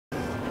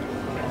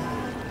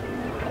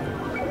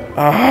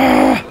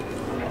Ah!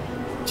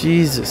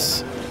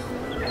 Jesus.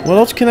 What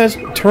else can I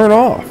turn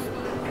off?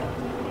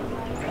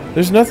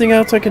 There's nothing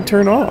else I can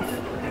turn off.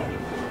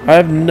 I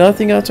have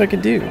nothing else I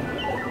can do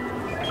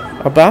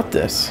about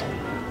this.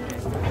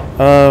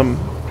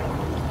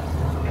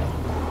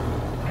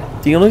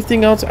 The only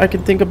thing else I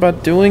can think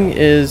about doing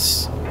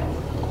is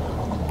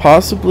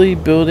possibly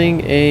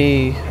building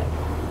a...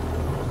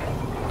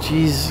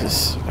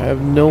 Jesus. I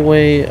have no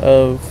way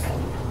of...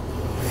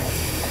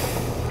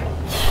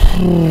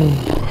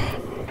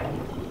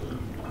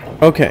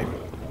 Okay.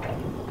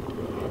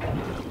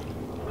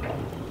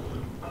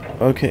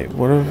 Okay,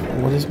 what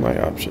is my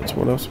options?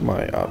 What else are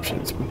my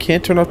options? We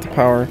can't turn off the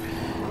power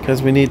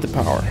because we need the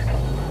power.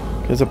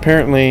 Because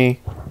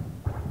apparently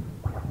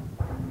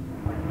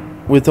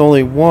with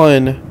only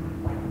one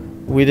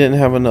we didn't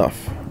have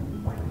enough.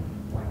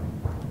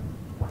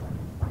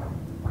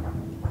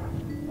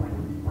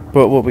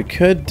 But what we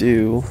could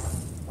do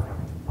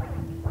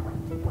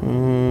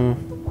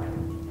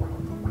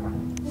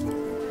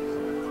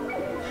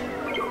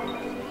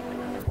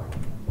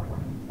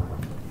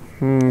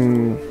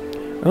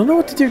I don't know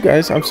what to do,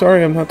 guys. I'm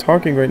sorry I'm not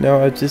talking right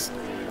now. I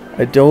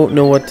don't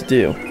know what to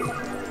do.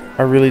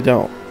 I really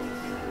don't.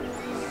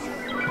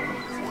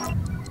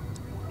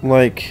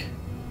 Like,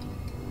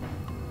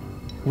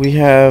 we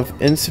have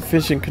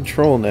insufficient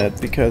control net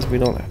because we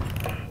don't have...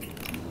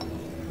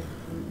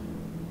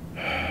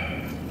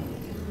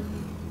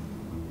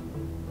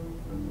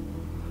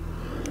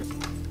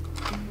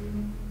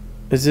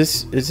 Is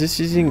this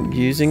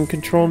using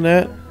control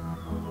net?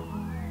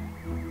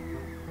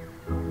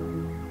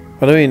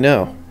 I don't even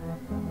know.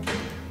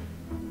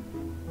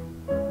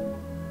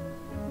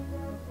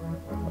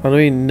 I don't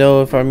even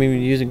know if I'm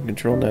even using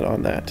control net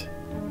on that.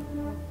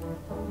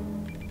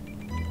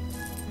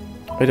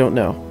 I don't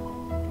know.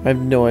 I have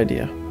no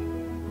idea.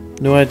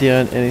 No idea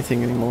on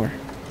anything anymore.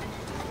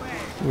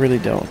 Really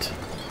don't.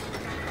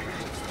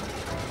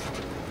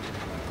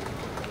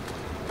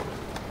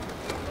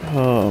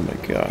 Oh my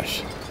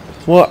gosh.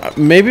 Well,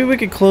 maybe we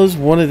could close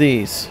one of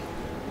these.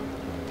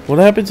 What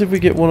happens if we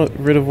get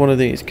rid of one of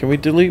these? Can we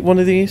delete one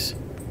of these?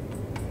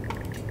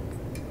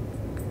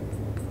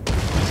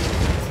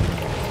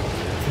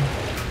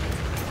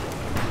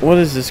 What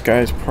is this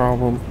guy's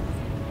problem?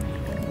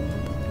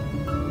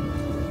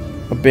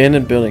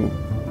 Abandoned building.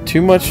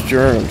 Too much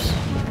germs.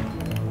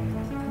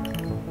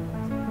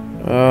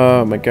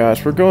 Oh my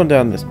gosh, we're going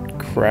down this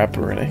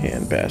crapper in a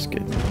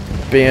handbasket.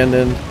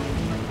 Abandoned.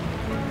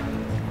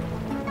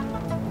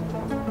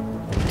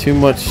 Too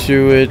much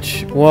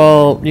sewage.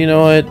 Well, you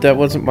know what? That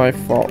wasn't my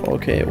fault.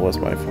 Okay, it was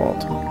my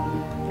fault.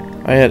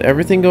 I had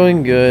everything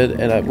going good,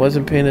 and I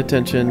wasn't paying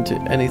attention to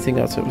anything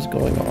else that was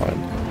going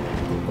on.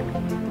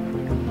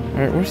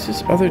 Alright, where's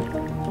this other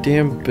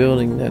damn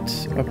building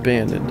that's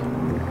abandoned?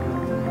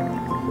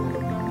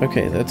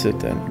 Okay, that's it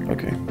then.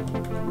 Okay.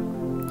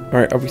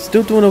 Alright, are we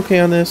still doing okay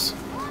on this?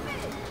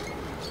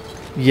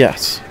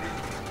 Yes.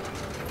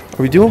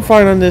 Are we doing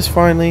fine on this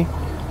finally?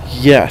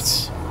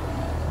 Yes.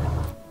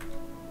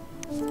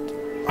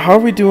 How are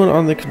we doing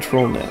on the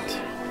control net?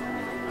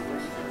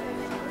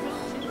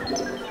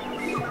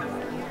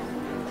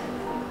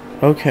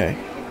 Okay.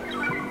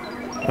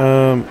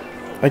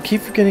 I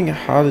keep forgetting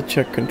how to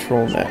check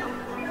control net.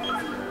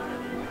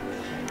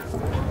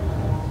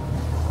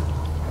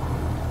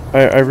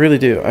 I really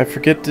do. I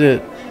forget to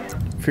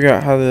figure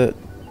out how to...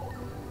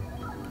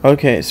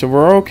 Okay, so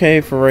we're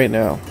okay for right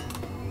now.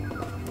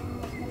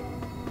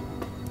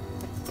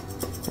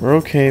 We're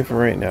okay for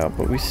right now,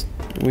 but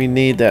we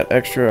need that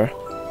extra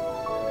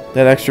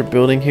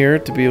building here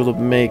to be able to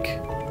make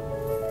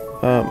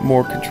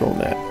more control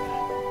net.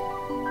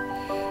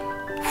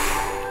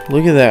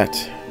 Look at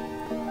that.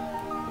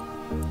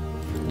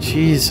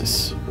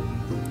 Jesus.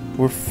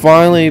 We're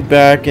finally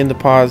back into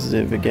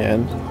positive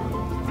again.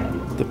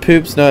 The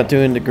poop's not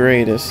doing the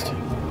greatest.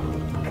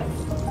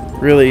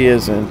 Really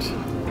isn't.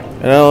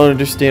 And I don't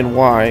understand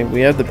why.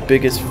 We have the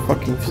biggest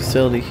fucking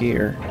facility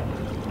here.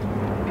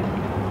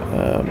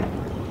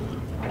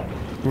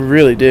 We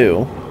really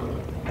do.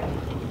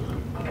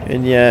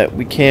 And yet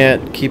we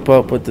can't keep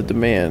up with the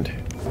demand.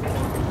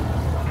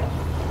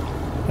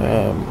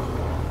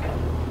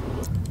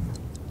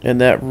 And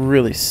that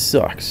really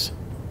sucks.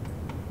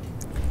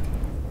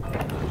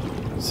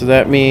 So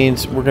that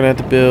means we're gonna have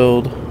to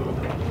build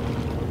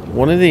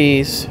one of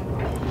these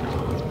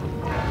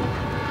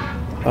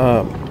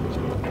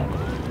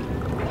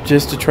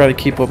just to try to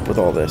keep up with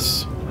all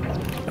this.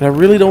 And I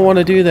really don't want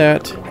to do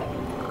that.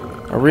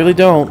 I really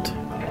don't.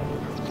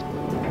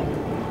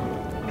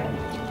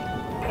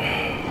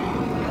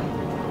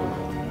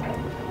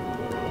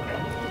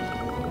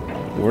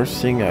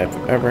 Worst thing I've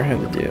ever had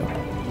to do.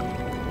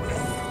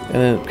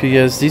 And then,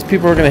 because these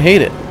people are going to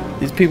hate it.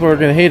 These people are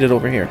going to hate it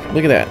over here.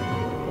 Look at that.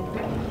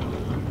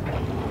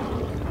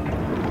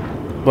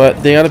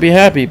 But they ought to be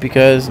happy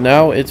because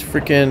now it's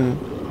freaking,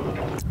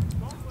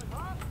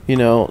 you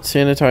know,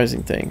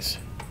 sanitizing things.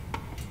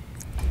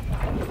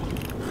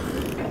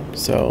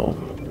 So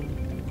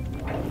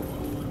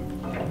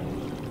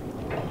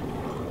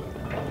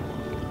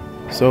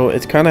So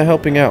it's kind of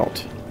helping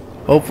out.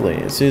 Hopefully,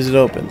 as soon as it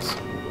opens.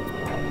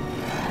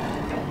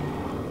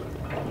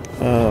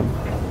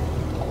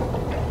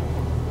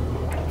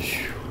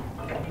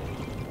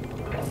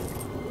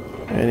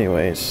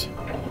 Anyways.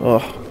 Oh,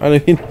 I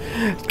mean,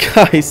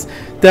 guys,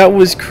 that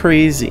was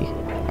crazy.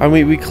 I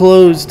mean, we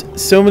closed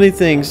so many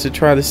things to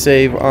try to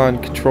save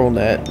on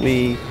ControlNet.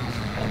 We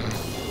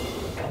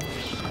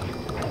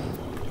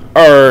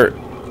are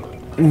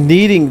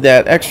needing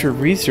that extra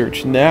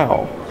research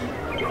now.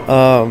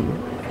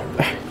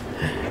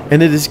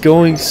 And it is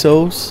going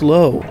so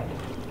slow.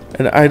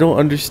 And I don't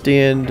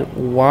understand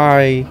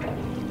why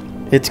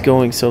it's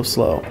going so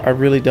slow. I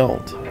really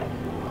don't.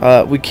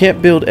 We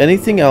can't build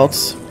anything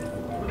else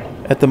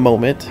at the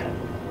moment.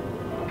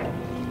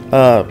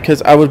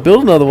 Because I would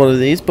build another one of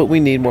these, but we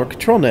need more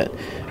ControlNet.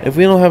 If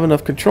we don't have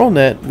enough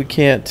ControlNet, we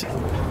can't,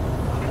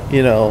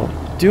 you know,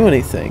 do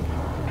anything.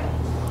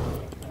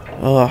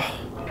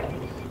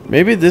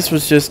 Maybe this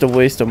was just a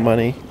waste of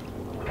money.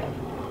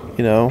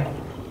 You know?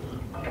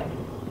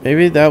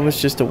 Maybe that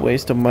was just a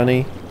waste of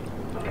money.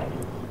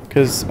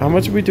 Because how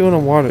much are we doing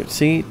on water?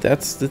 See,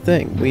 that's the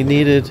thing. We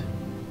needed...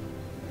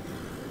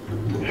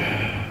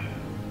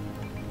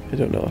 I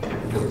don't know.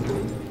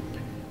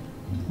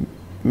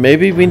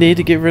 Maybe we need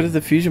to get rid of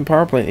the fusion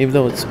power plant, even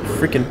though it's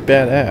freaking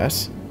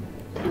badass.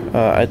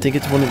 I think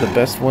it's one of the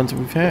best ones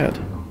we've had.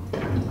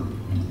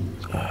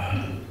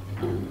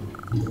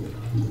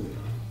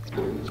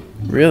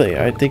 Really,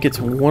 I think it's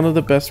one of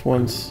the best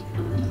ones.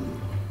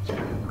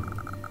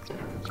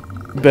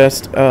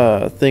 Best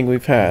thing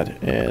we've had,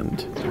 and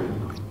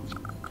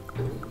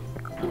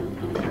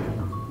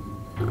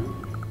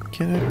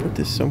can I put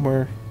this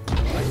somewhere?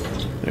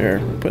 There,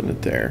 putting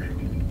it there.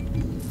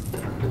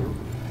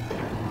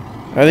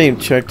 I didn't even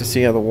check to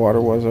see how the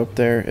water was up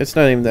there. It's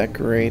not even that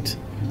great.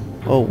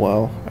 Oh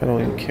well, I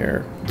don't even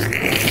care.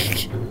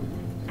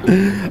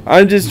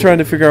 I'm just trying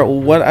to figure out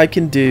what I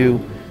can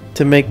do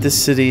to make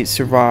this city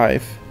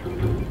survive.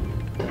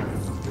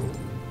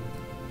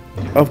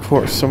 Of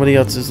course, somebody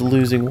else is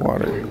losing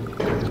water.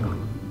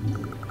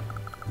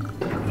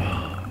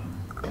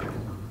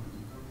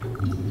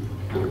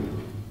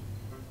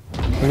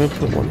 I'm gonna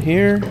put one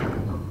here,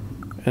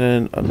 and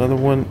then another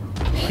one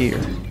here.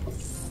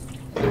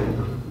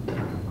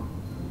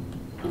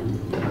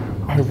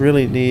 I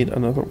really need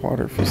another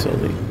water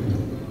facility.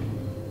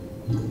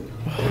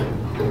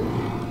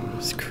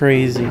 It's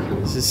crazy.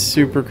 This is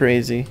super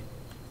crazy.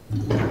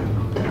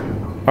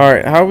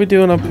 Alright, how are we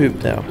doing on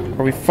poop now?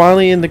 Are we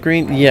finally in the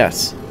green?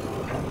 Yes.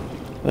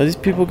 Now these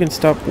people can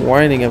stop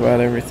whining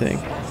about everything.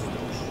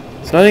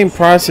 It's not even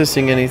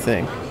processing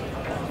anything.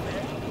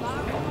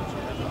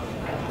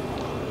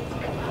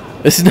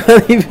 It's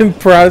not even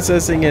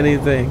processing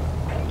anything.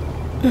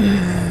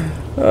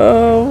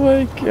 Oh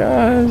my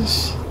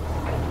gosh.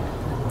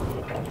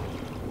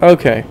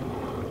 Okay.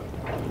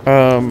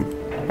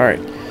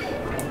 Alright.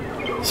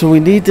 So we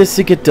need this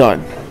to get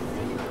done.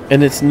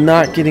 And it's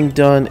not getting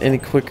done any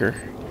quicker.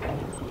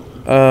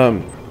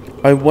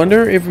 I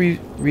wonder if we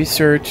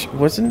research...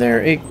 Wasn't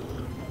there a...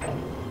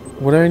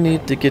 What do I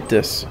need to get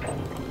this?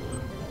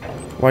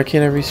 Why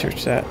can't I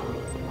research that?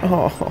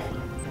 Oh.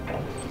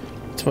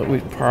 That's what we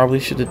probably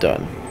should have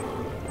done.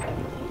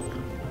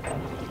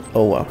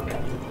 Oh well.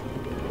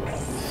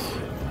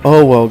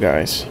 Oh well,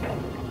 guys.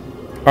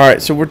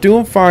 Alright, so we're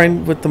doing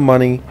fine with the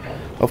money.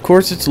 Of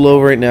course it's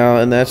low right now,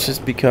 and that's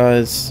just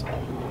because...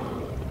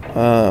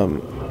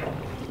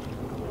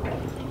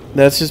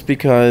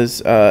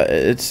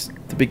 it's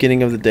the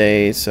beginning of the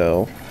day,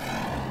 so...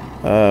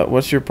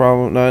 what's your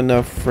problem? Not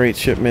enough freight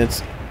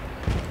shipments.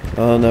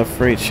 Not enough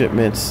freight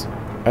shipments.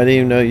 I didn't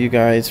even know you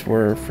guys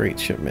were a freight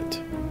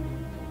shipment.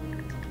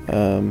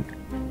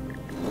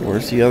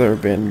 Where's the other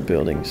abandoned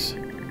buildings?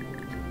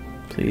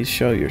 Please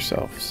show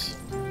yourselves.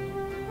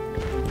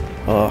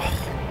 Ugh.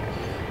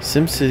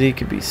 SimCity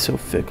can be so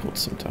fickle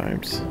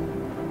sometimes.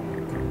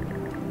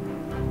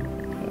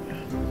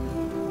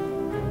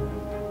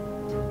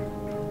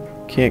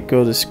 Can't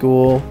go to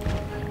school.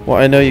 Well,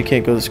 I know you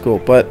can't go to school,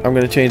 but I'm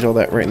going to change all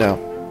that right now.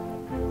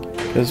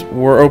 Because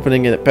we're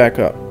opening it back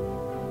up.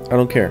 I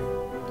don't care.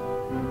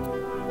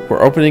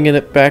 We're opening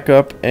it back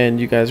up, and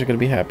you guys are going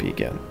to be happy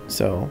again.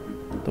 So,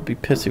 don't be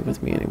pissy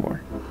with me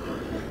anymore.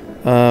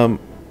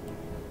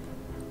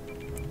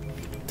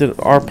 Did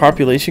our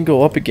population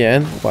go up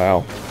again?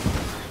 Wow.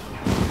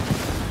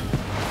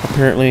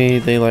 Apparently,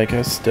 they like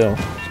us still.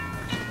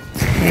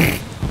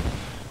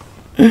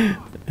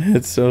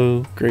 It's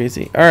so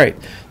crazy. Alright,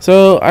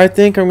 so I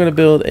think I'm going to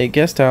build a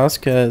guest house,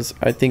 because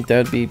I think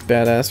that would be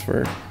badass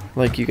for,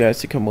 like, you guys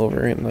to come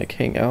over and, like,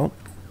 hang out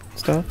and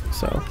stuff.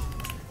 So,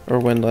 or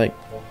when, like,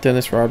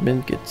 Dennis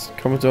Rodman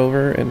comes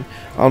over, and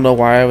I don't know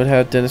why I would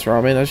have Dennis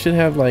Rodman. I should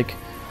have, like,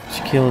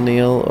 Shaquille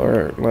O'Neal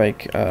or,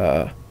 like,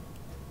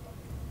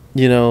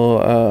 you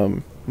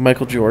know,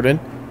 Michael Jordan.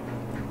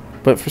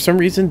 But for some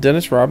reason,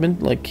 Dennis Rodman,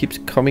 like, keeps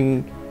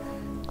coming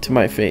to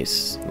my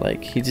face.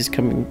 Like, he's just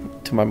coming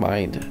to my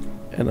mind.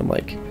 And I'm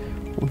like,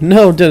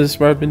 no, Dennis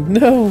Rodman,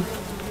 no!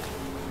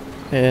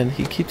 And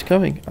he keeps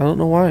coming. I don't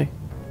know why.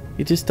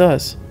 He just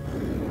does.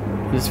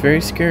 It's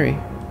very scary.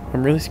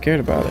 I'm really scared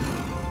about it.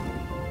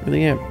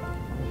 Really am.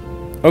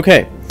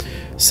 Okay.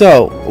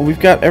 So, we've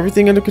got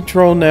everything under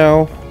control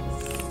now.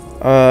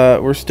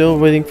 We're still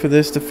waiting for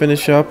this to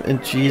finish up,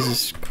 and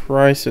Jesus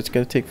Christ, it's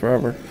gonna take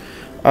forever.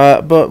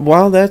 But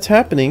while that's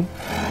happening,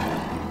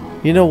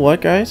 you know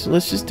what, guys?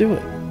 Let's just do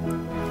it.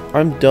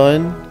 I'm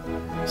done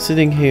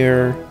sitting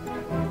here,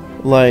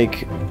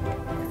 like,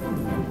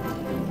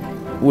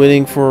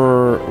 waiting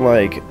for,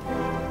 like,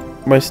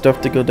 my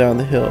stuff to go down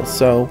the hill.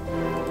 So,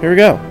 here we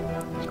go.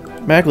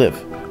 Maglev.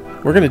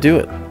 We're gonna do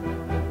it.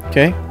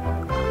 Okay?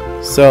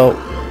 So,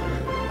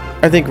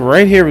 I think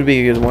right here would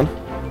be a good one.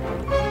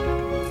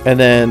 And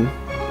then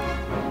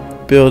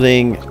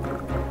building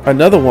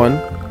another one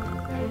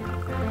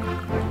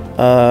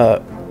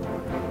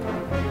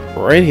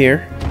right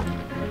here.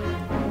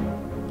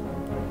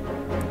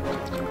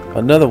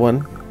 Another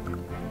one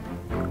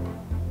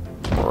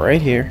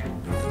right here.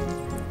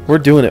 We're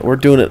doing it. We're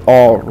doing it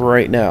all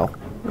right now.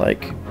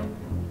 Like,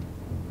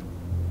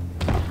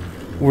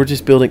 we're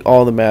just building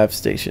all the MAV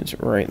stations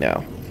right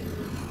now.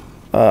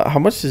 How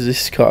much does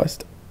this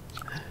cost?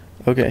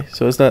 Okay,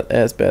 so it's not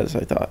as bad as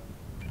I thought.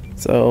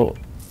 So,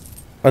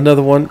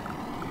 another one,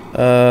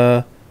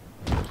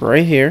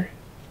 right here.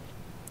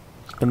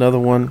 Another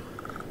one.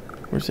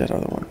 Where's that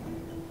other one?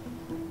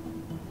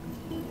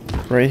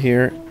 Right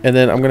here. And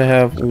then I'm gonna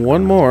have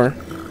one more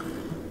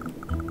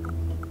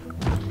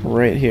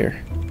right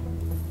here.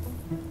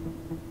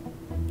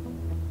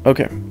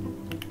 Okay.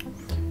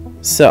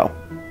 So,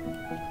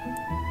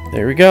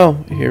 there we go.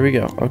 Here we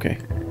go. Okay.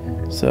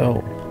 So,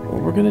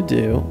 what we're gonna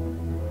do...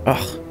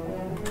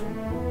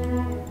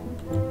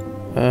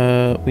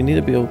 we need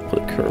to be able to put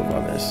a curve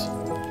on this.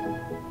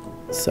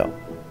 So.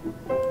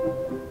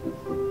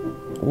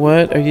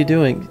 What are you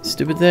doing?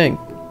 Stupid thing.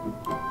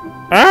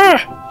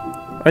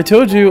 Ah! I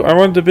told you I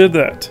wanted to build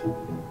that.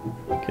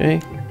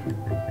 Okay.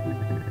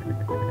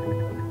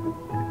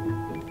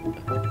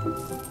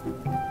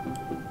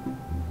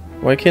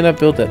 Why can't I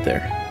build that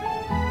there?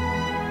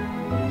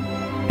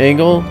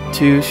 Angle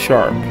too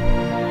sharp.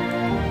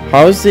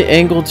 How is the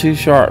angle too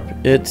sharp?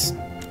 It's...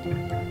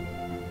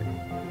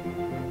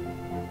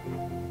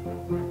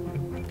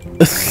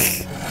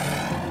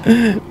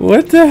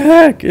 What the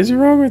heck is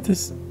wrong with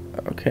this?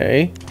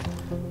 Okay.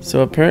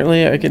 So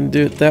apparently I can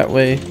do it that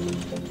way.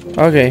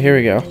 Okay, here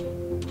we go.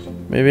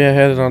 Maybe I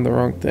had it on the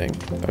wrong thing.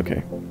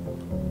 Okay.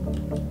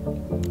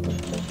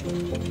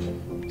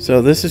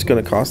 So this is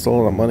going to cost a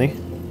lot of money.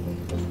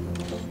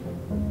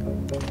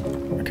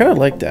 I kind of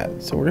like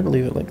that. So we're going to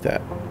leave it like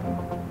that.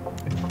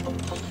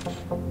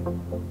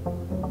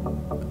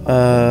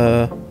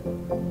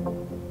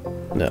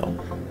 No.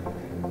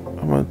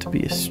 I want it to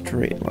be a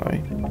straight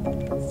line.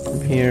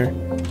 From here.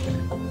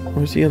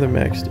 Where's the other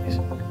max days?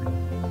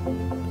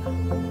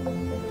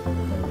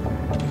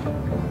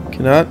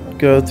 Cannot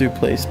go through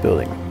place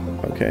building.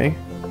 Okay.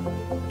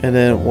 And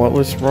then what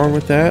was wrong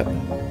with that?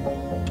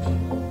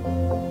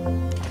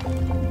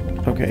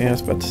 Okay, I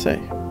was about to say.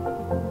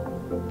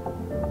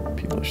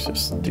 People are so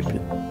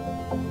stupid.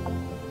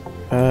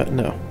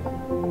 No.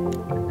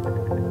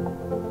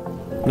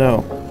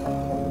 No.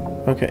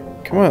 Okay,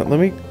 come on, let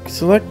me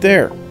select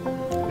there.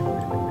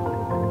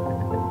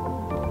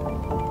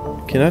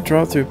 Can I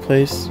draw through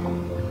place?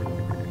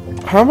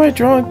 How am I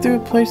drawing through a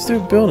place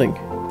through a building?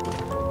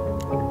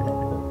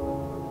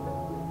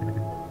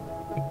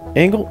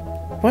 Angle?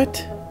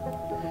 What?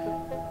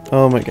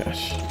 Oh my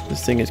gosh.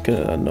 This thing is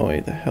gonna annoy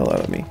the hell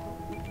out of me.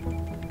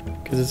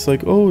 Because it's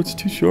like, oh, it's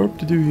too sharp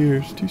to do here.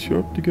 It's too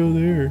sharp to go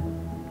there.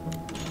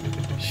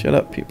 Shut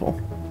up, people.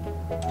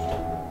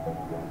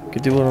 I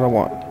can do what I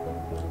want.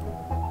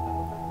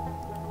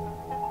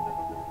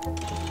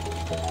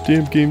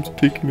 Damn game's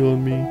picking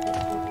on me.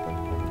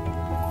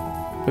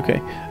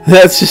 Okay.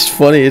 That's just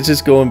funny. It's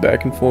just going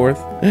back and forth.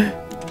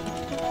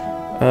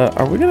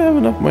 Are we gonna have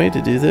enough money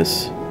to do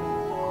this?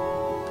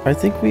 I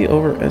think we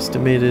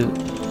overestimated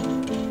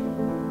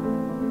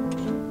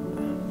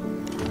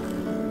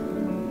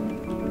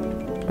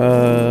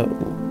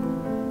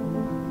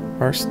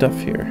our stuff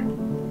here.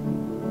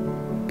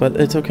 But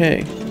it's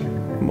okay.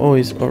 I'm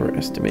always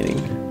overestimating.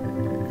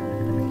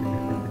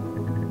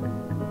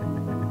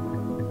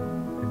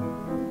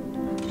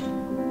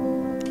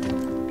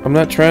 I'm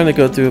not trying to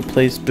go through a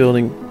place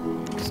building.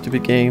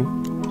 Stupid game.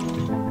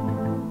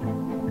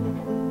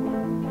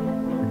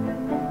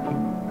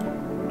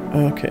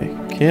 Okay.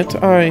 Can't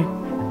I?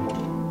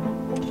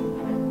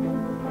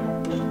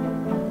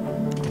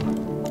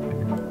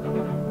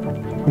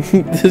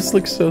 This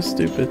looks so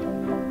stupid.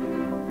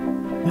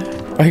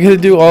 I gotta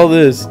do all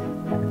this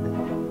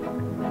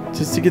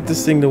just to get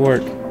this thing to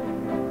work.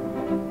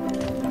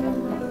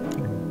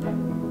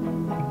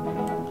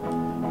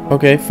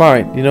 Okay,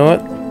 fine. You know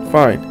what?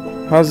 Fine.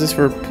 How's this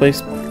for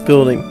place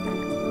building?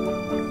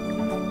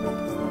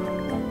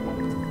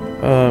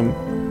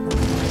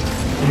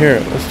 Here,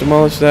 let's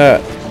demolish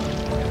that.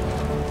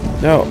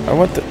 No, I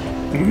want the...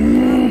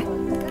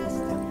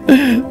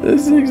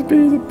 This thing's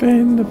being a pain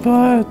in the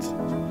butt.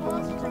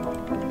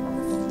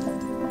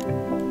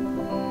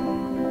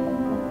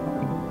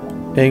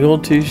 Angle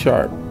too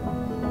sharp.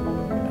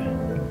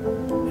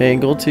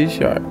 Angle too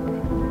sharp.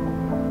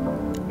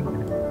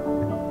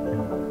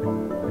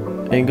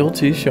 Angle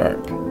too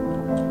sharp.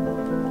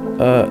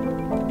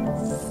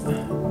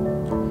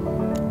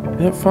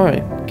 Yeah,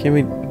 fine. Can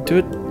we do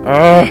it?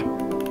 Ah!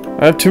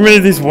 I have too many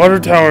of these water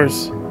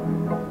towers.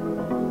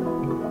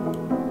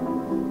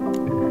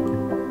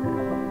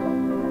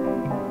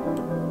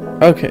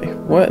 Okay,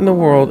 what in the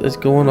world is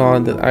going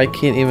on that I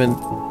can't even...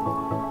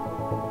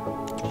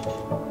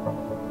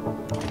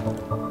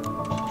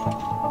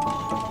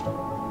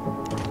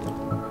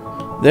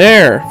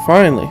 There!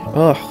 Finally!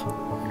 Ugh.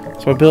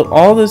 So I built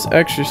all this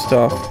extra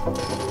stuff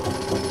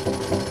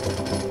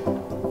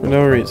for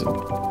no reason.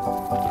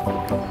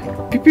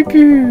 Pew pew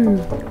pew!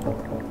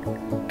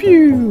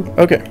 Pew!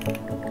 Okay.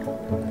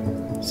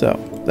 So,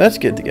 that's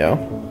good to go.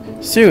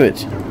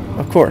 Sewage.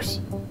 Of course.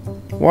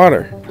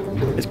 Water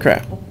is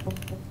crap.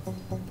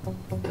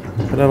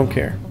 But I don't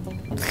care.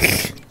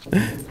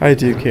 I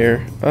do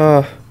care.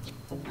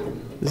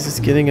 This is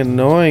getting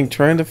annoying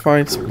trying to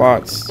find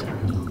spots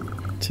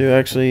to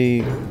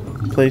actually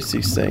place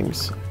these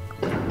things.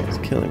 It's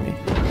killing me.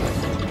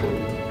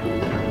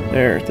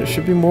 There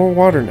should be more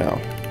water now.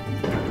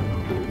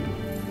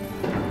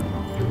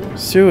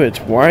 Sewage,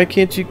 why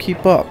can't you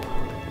keep up?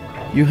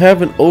 You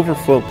have an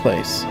overflow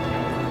place.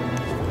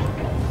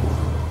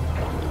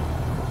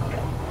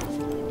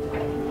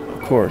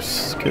 Of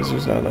course, because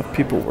there's not enough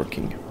people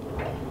working.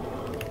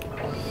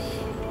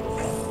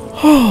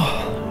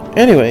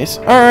 Anyways,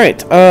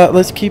 alright,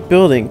 let's keep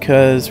building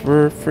because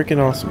we're freaking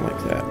awesome like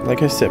that.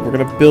 Like I said, we're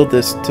gonna build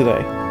this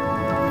today.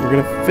 We're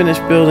gonna finish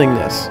building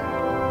this.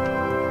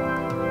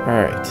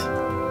 Alright,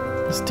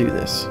 let's do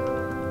this.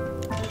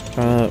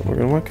 We're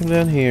gonna want to come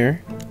down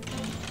here.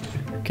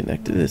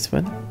 Connect to this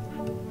one.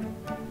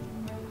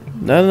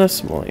 Not enough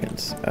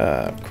simoleons.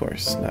 Of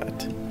course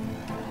not.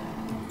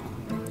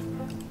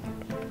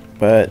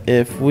 But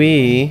if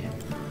we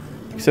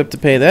accept to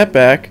pay that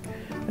back,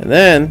 and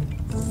then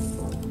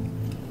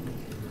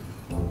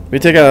we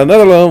take out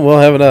another loan, we'll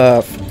have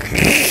enough.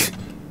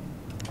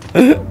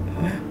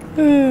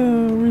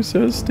 Oh, we're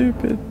so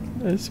stupid.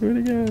 I swear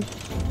to God.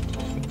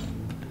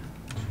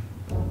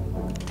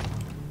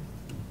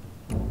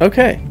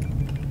 Okay.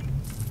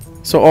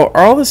 So are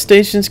all the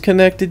stations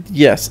connected?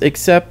 Yes,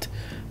 except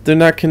they're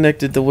not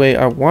connected the way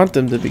I want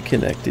them to be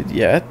connected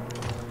yet.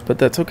 But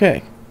that's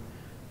okay.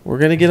 We're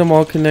going to get them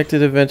all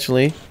connected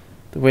eventually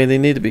the way they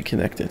need to be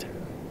connected.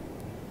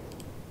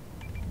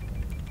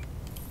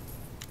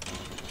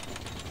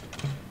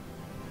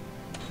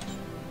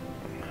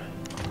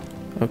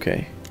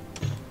 Okay.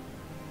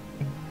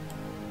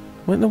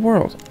 What in the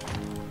world?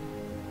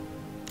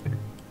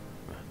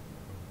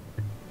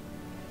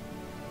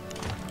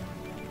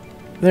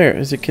 There,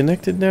 is it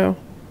connected now?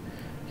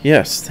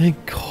 Yes,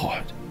 thank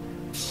God.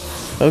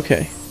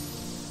 Okay.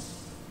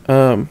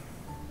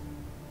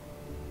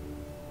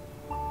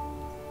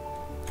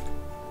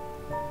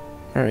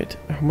 Alright,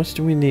 how much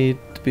do we need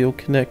to be able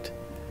to connect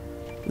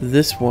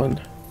this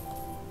one?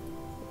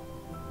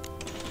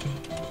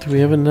 Do we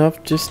have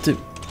enough just to...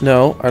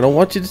 No, I don't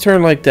want you to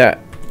turn like that.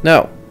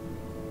 No.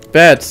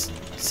 Bad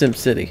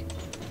SimCity.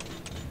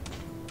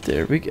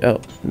 There we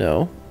go.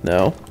 No,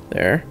 no,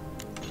 there.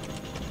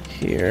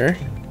 Here.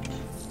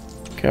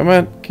 Come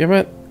on, come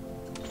on.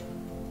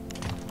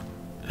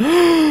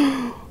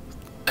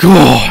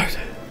 God!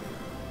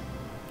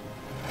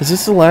 Is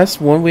this the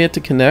last one we have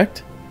to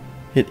connect?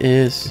 It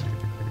is.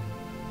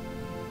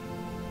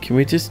 Can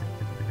we just...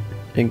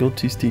 Angle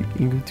too steep,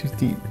 angle too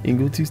steep,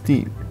 angle too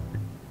steep.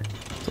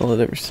 That's all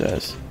it ever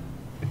says.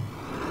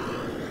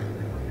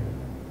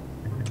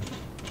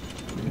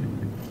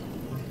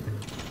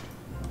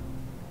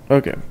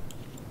 Okay.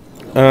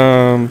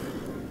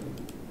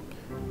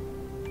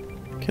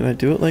 Can I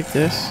do it like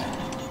this?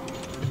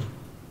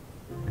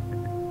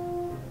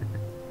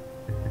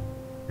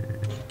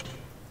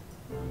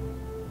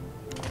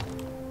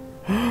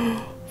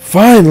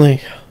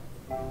 Finally!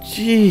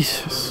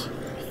 Jesus.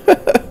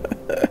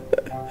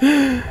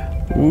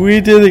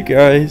 We did it,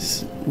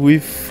 guys. We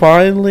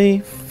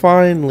finally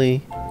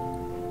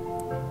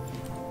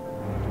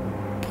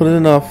put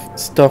enough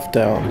stuff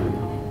down.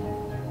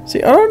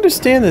 See, I don't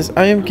understand this.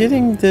 I am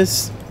getting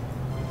this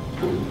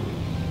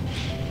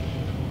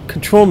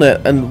control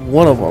net and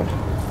one of them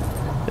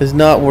is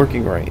not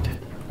working right.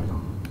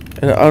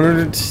 And I don't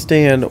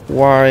understand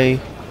why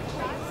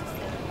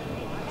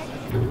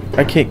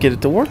I can't get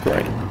it to work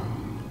right.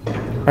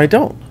 I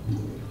don't.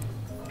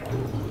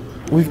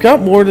 We've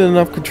got more than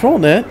enough control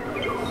net.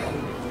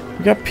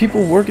 We've got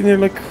people working there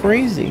like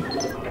crazy.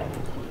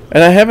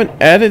 And I haven't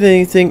added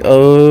anything.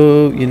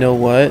 Oh, you know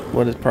what?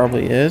 What it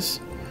probably is?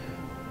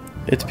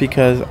 It's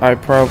because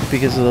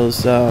because of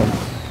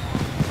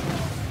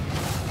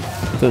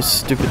those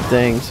stupid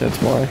things. That's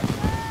why.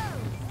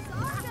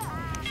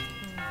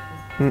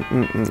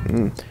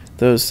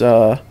 Those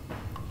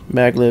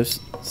maglev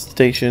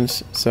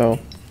stations. So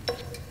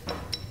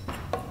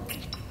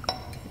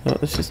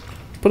let's just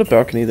put a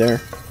balcony there.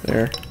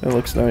 There, that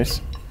looks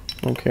nice.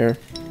 Don't care.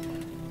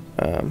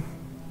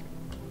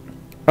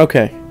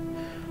 Okay.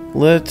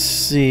 Let's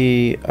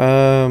see.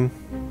 I'm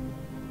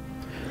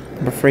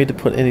afraid to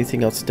put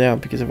anything else down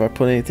because if I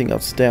put anything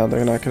else down,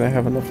 they're not going to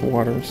have enough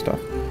water and stuff.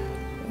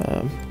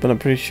 But I'm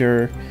pretty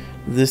sure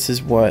this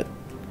is what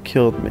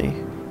killed me.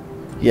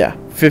 Yeah,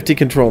 50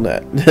 control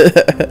net.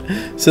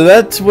 So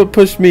that's what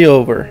pushed me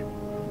over.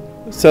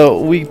 So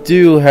we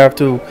do have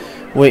to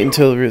wait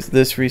until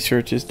this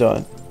research is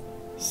done.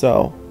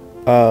 So,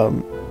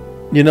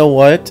 you know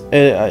what?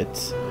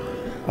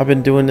 I've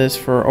been doing this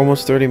for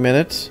almost 30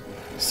 minutes.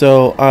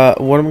 So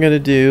what I'm going to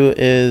do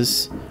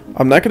is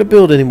I'm not going to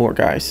build anymore,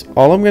 guys.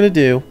 All I'm going to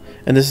do,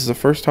 and this is the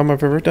first time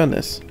I've ever done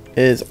this,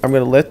 is I'm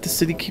going to let the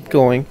city keep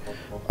going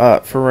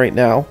for right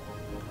now.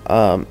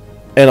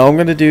 And all I'm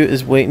going to do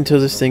is wait until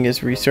this thing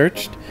is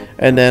researched,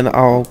 and then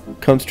I'll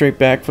come straight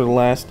back for the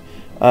last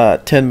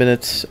 10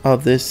 minutes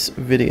of this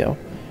video.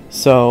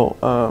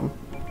 So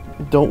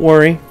don't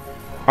worry,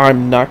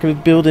 I'm not going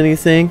to build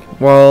anything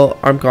while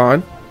I'm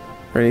gone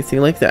or anything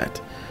like that.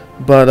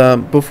 But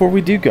before we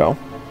do go,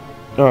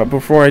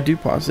 before I do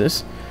pause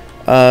this,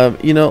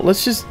 you know,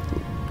 let's just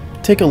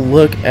take a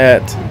look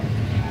at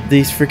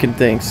these freaking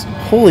things.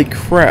 Holy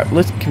crap!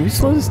 Can we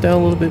slow this down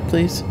a little bit,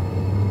 please?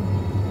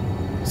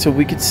 So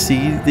we could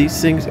see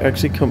these things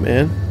actually come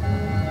in.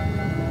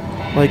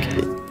 Like,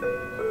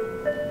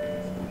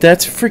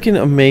 that's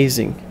freaking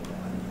amazing.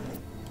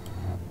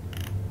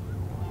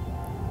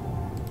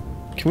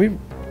 Can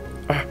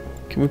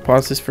we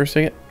pause this for a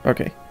second?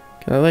 Okay.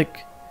 Can I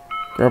like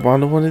grab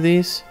onto one of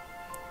these?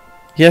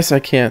 Yes, I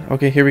can.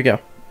 Okay, here we go.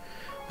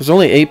 There's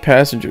only 8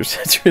 passengers.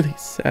 That's really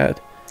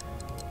sad.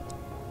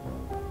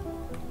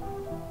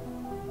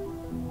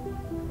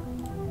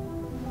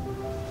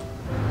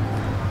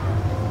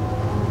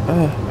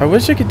 I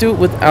wish I could do it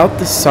without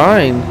the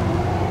sign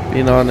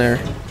being on there.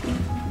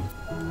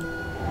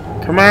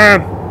 Come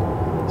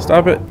on!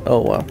 Stop it.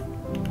 Oh, wow.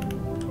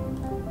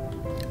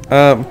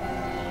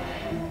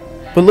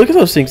 But look at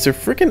those things. They're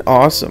freaking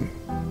awesome.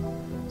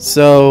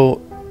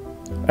 So,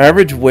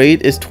 average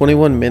wait is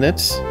 21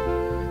 minutes.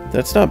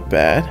 That's not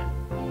bad.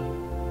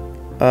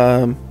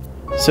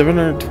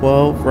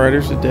 712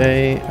 riders a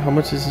day. How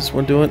much is this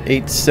one doing?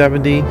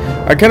 870.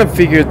 I kind of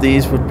figured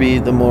these would be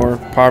the more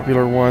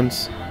popular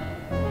ones.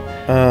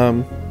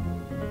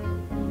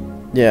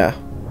 Yeah,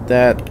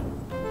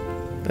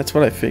 that's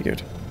what I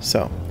figured.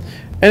 So,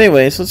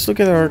 anyways, let's look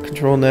at our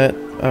control net.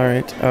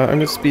 Alright, I'm going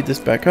to speed this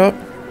back up.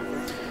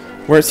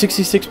 We're at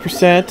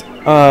 66%.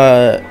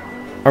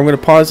 I'm going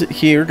to pause it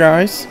here,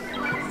 guys,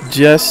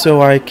 just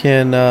so I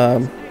can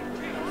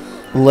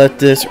let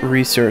this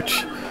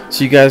research,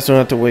 so you guys don't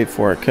have to wait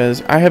for it,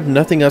 because I have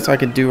nothing else I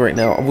can do right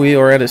now. We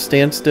are at a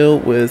standstill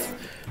with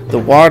the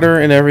water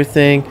and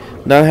everything,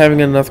 not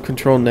having enough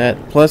control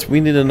net, plus we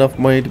need enough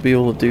money to be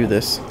able to do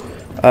this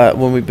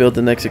when we build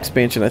the next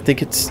expansion. I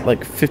think it's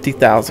like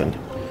 50,000,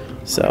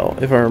 so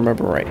if I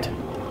remember right.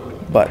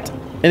 But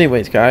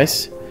anyways,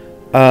 guys,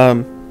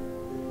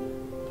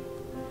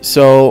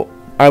 so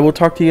I will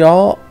talk to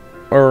y'all,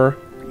 or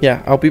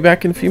yeah, I'll be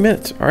back in a few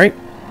minutes. All right.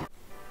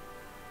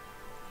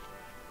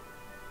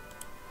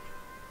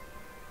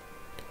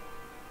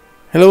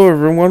 Hello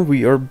everyone,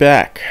 we are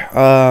back.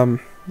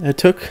 It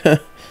took a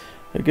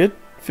good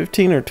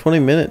 15 or 20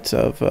 minutes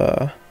of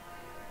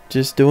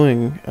just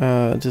letting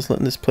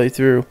this play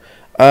through.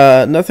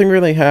 Nothing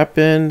really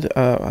happened.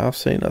 I'll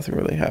say nothing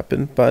really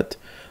happened, but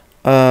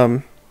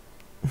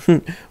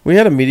we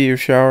had a meteor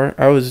shower.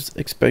 I was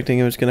expecting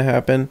it was going to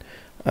happen.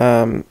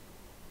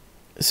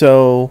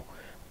 So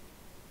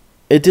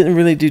it didn't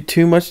really do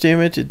too much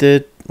damage. It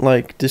did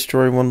like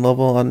destroy one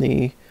level on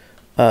the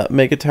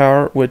Mega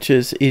Tower, which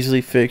is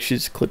easily fixed. You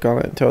just click on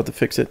it and tell it to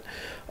fix it.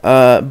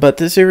 But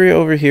this area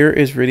over here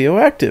is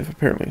radioactive,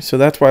 apparently. So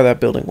that's why that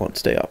building won't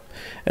stay up.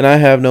 And I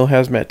have no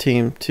hazmat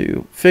team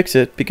to fix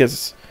it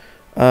because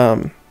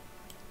I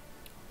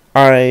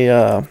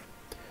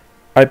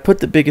put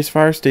the biggest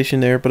fire station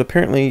there, but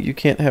apparently you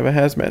can't have a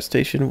hazmat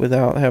station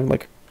without having,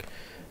 like,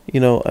 you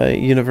know, a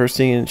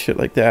university and shit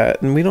like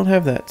that. And we don't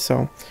have that.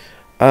 So,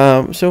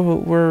 so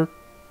we're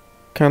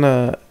kind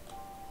of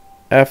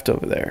effed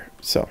over there.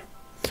 So.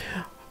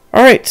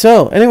 Alright,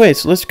 so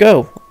anyways, let's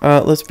go.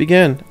 Let's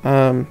begin.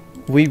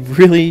 We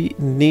really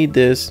need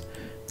this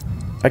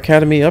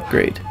academy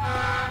upgrade.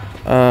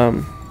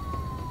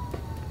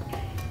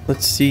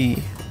 Let's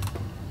see.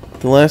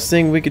 The last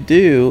thing we could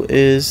do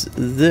is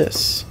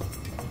this.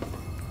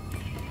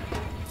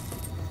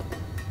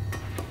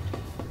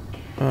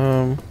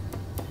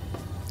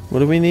 What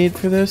do we need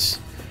for this?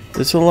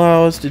 This will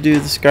allow us to do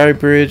the sky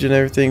bridge and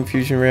everything,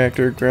 fusion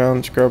reactor,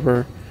 ground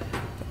scrubber.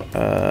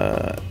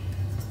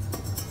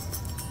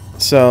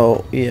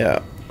 So, yeah.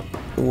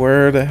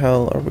 Where the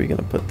hell are we going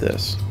to put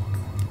this?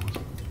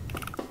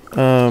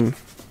 I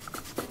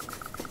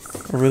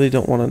really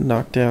don't want to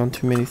knock down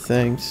too many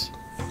things.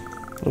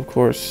 But of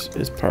course,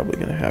 it's probably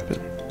going to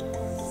happen.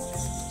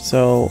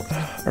 So,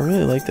 I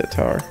really like that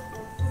tower.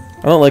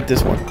 I don't like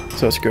this one,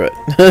 so screw it.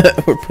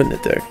 We're putting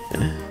it there.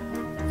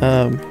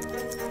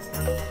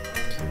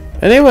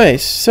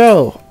 Anyways,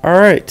 so,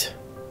 alright.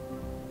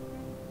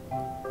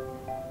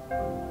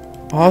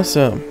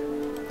 Awesome.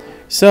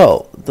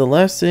 So, the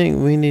last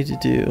thing we need to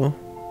do...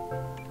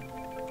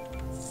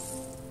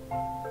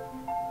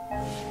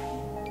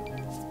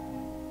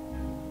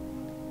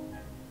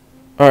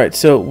 Alright,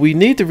 so we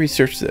need to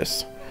research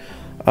this.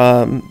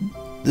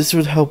 This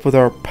would help with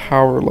our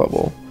power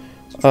level.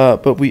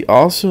 But we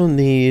also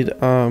need...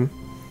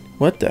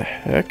 what the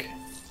heck?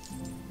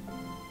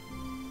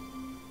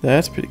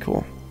 That's pretty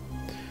cool.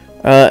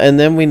 And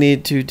then we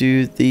need to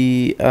do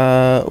the...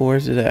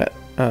 where's it at?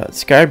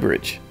 Sky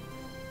Bridge.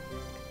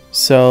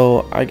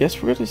 So, I guess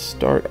we're going to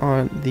start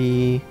on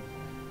the...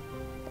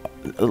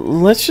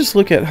 let's just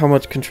look at how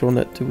much control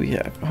net do we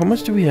have. How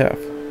much do we have?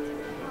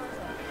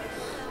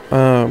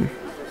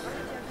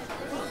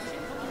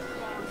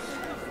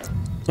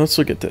 Let's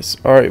look at this.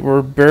 Alright,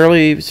 we're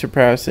barely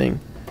surpassing.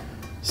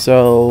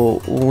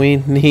 So, we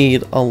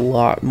need a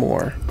lot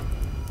more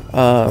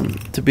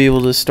to be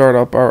able to start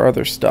up our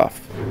other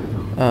stuff.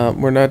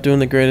 We're not doing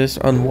the greatest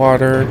on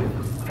water.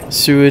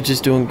 Sewage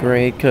is doing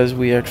great because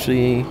we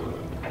actually...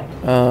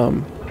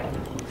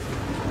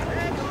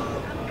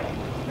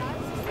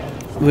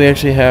 we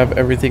actually have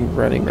everything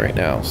running right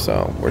now,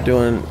 so we're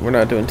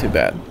not doing too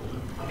bad.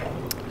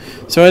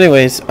 So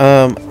anyways,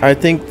 I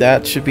think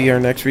that should be our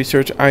next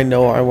research. I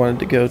know I wanted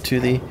to go to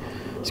the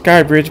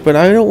Sky Bridge, but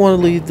I don't want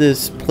to leave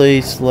this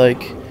place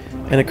like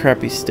in a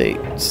crappy state.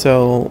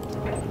 So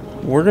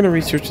we're gonna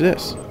research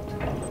this,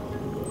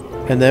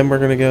 and then we're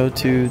gonna go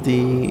to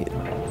the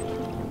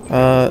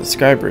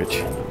Sky Bridge,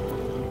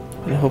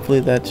 and hopefully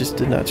that just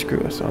did not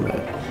screw us on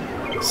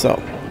that. So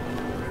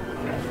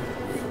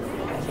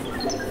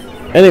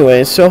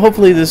anyways, so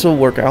hopefully this will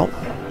work out.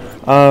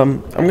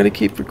 I'm gonna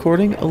keep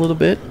recording a little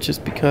bit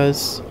just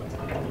because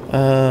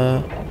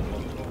yeah,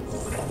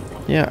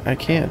 I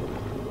can.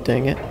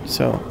 Dang it.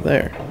 So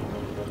there.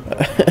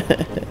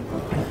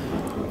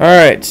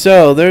 Alright,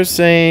 so they're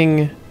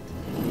saying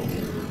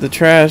the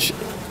trash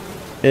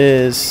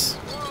is...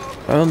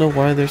 I don't know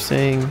why they're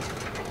saying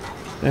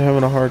they're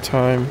having a hard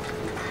time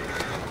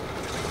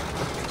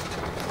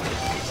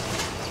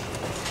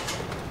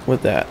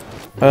with that.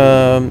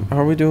 How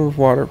are we doing with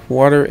water?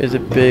 Water is a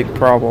big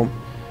problem.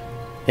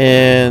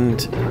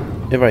 And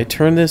if I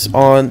turn this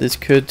on, this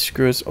could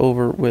screw us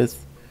over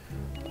with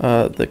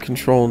the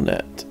control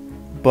net.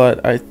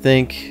 But I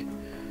think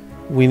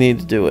we need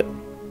to do it.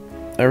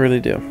 I really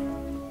do.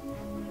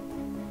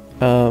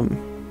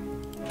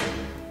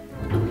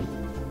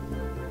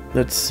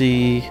 Let's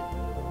see.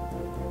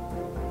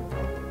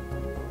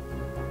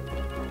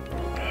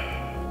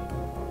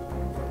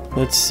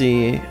 Let's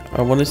see.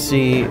 I want to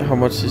see how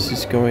much this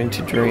is going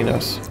to drain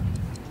us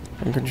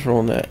on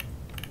control net.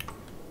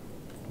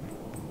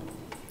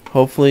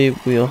 Hopefully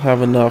we'll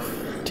have enough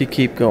to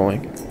keep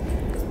going.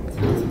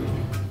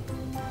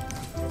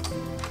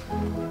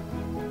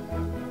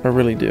 I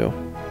really do.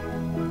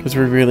 Because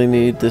we really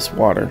need this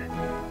water.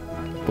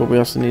 But we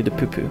also need to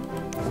poo-poo.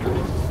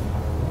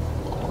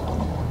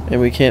 And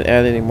we can't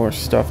add any more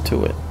stuff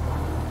to it.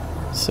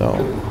 So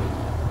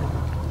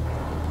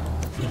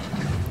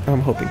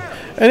I'm hoping.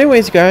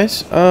 Anyways,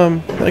 guys,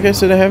 like I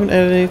said, I haven't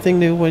added anything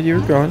new while you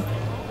were gone.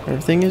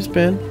 Everything has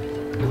been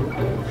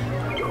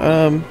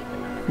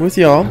with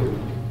y'all.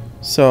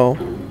 So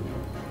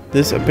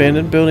this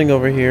abandoned building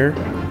over here,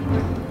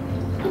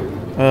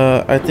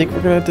 I think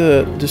we're gonna have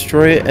to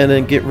destroy it and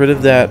then get rid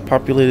of that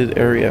populated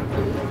area.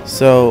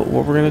 So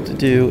what we're gonna have to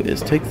do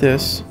is take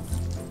this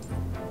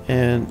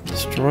and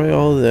destroy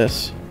all of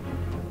this.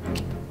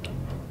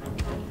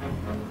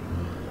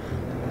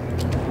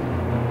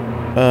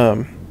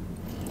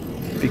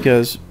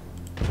 Because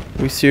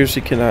we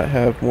seriously cannot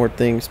have more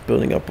things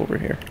building up over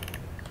here.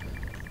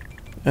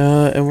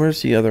 And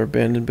where's the other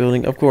abandoned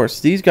building? Of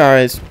course, these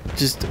guys,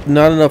 just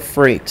not enough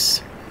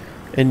freights.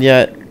 And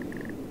yet,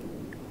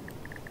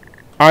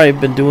 I've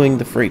been doing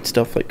the freight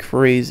stuff like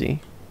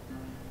crazy.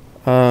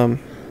 Let's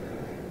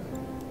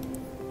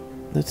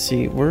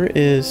see, where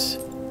is...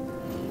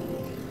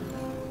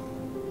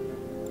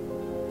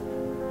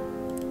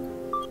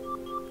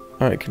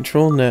 Alright,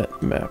 control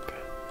net map.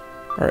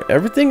 Alright,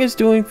 everything is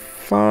doing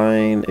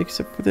fine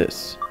except for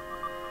this.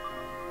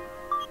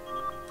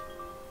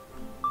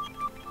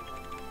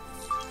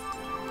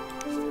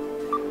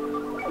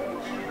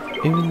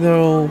 Even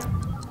though...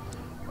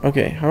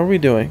 Okay, how are we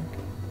doing?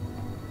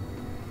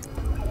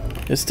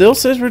 It still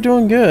says we're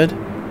doing good.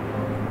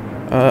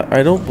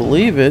 I don't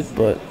believe it,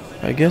 but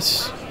I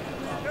guess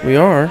we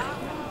are.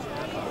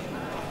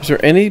 Is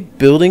there any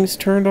buildings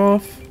turned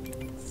off?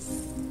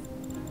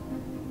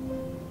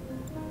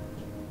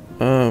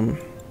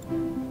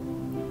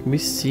 Can we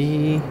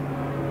see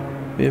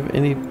if we have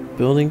any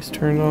buildings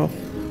turned off?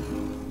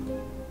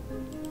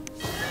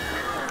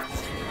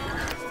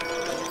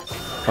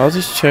 I'll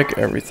just check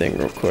everything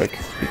real quick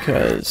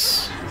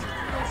because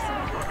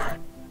I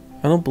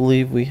don't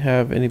believe we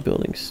have any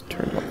buildings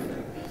turned off.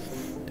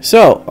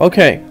 So,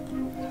 okay.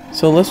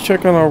 So let's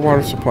check on our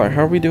water supply.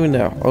 How are we doing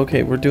now?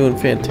 Okay, we're doing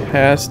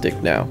fantastic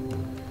now.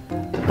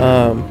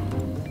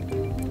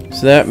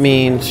 So that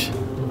means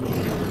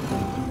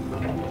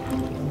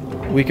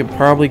we could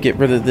probably get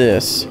rid of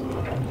this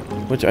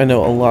which I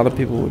know a lot of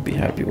people would be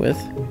happy with.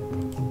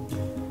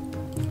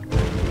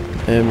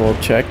 And we'll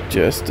check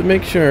just to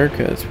make sure,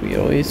 because we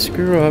always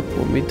screw up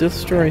when we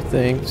destroy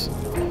things.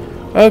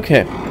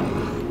 Okay.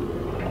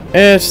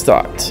 As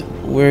thought,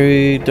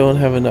 we don't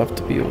have enough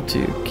to be able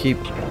to keep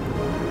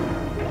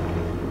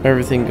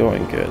everything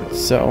going good.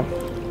 So,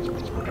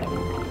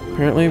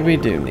 apparently we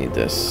do need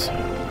this.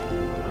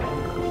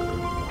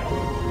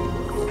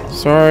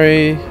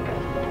 Sorry.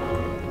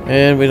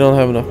 And we don't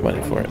have enough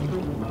money for it.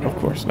 Of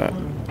course not.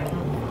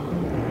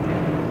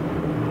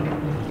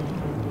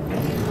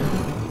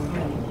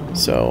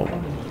 So,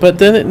 but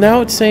then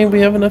now it's saying we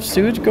have enough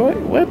sewage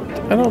going? What?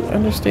 I don't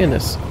understand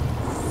this.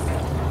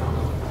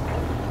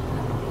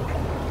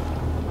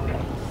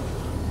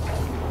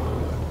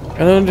 I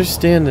don't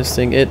understand this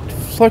thing. It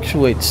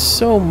fluctuates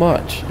so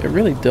much. It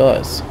really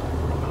does.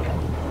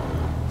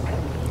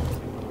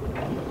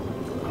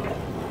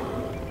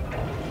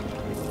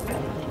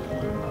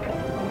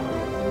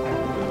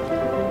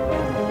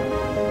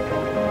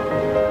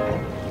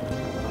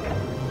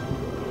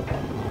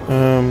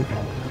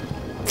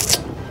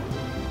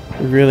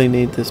 We really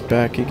need this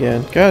back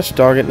again. Gosh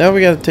dog it. Now we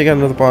gotta take out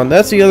another pond.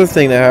 That's the other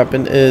thing that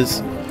happened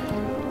is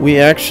we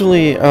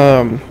actually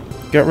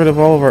got rid of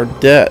all of our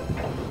debt.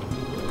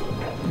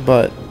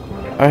 But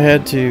I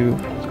had to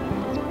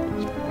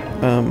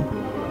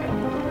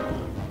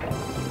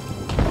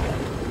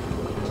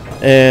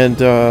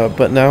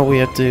but now we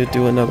have to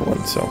do another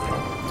one, so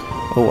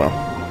oh well.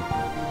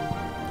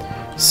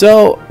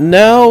 So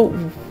now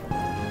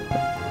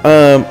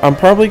I'm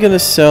probably gonna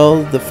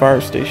sell the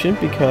fire station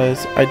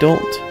because I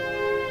don't.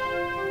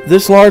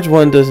 This large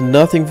one does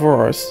nothing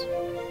for us.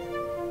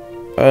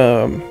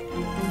 And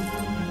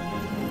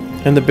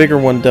the bigger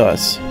one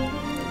does.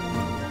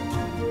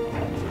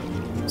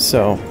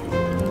 So.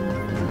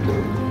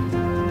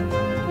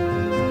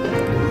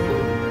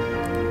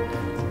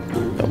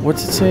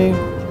 What's it saying?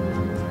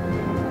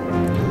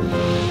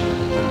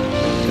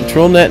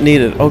 Control net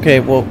needed.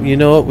 Okay, well, you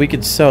know what? We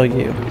could sell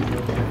you.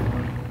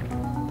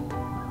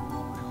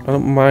 I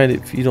don't mind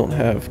if you don't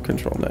have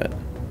control net.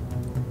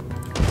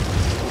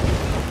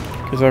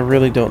 Because I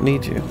really don't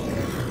need you.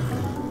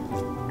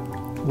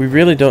 We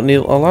really don't need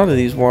a lot of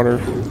these water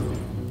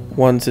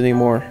ones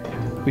anymore.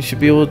 We should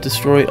be able to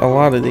destroy a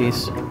lot of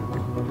these.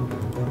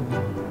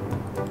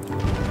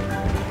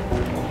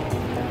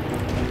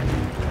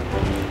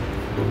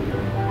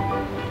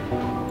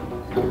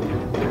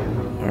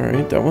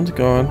 Alright, that one's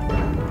gone.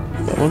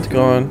 That one's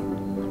gone.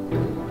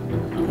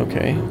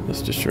 Okay,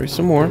 let's destroy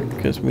some more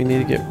because we need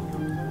to get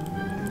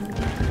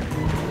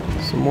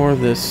some more of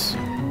this.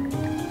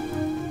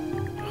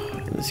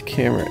 This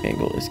camera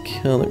angle is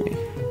killing me.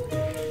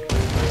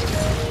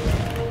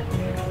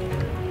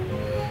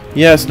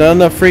 Yes, not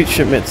enough freight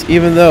shipments.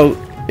 Even though,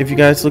 if you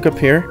guys look up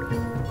here,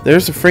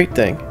 there's a freight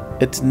thing.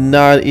 It's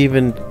not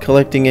even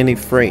collecting any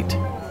freight.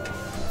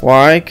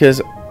 Why?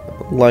 Because,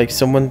 like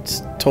someone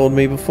told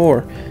me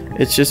before,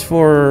 it's just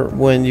for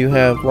when you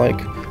have like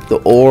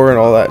the ore and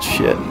all that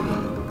shit.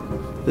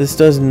 This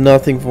does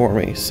nothing for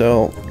me,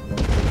 so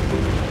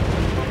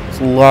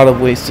it's a lot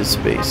of wasted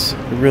space.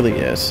 It really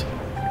is.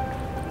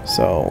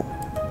 So,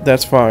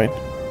 that's fine.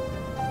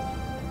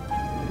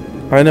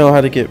 I know how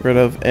to get rid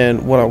of,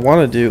 and what I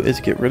want to do is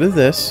get rid of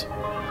this.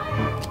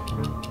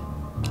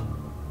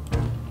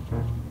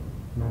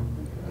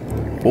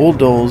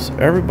 Bulldoze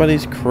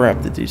everybody's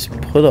crap that they just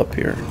put up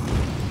here.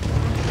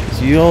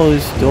 Because you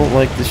always don't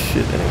like this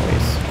shit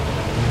anyways.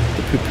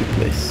 The poo-poo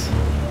place.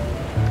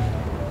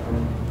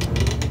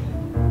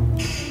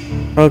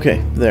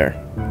 Okay, there.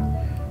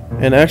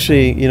 And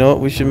actually, you know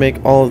what? We should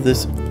make all of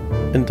this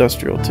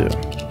industrial too.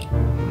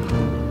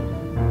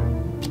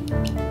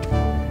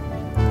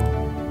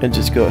 And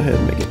just go ahead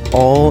and make it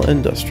all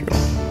industrial.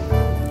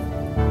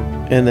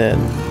 And then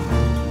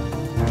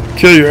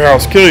kill your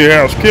house, kill your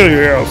house, kill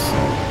your house.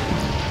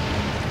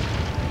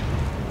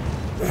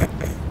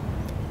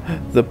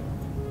 The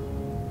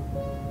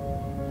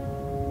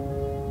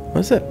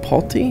what's that,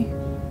 Palti?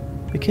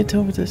 I can't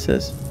tell what this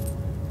is.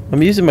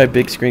 I'm using my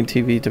big screen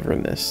TV to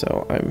run this,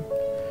 so I'm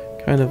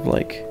kind of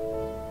like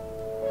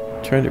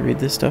trying to read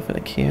this stuff and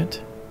I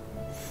can't.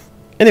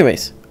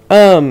 Anyways,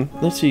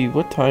 let's see,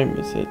 what time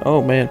is it?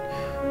 Oh man.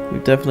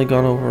 We've definitely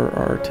gone over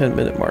our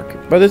 10-minute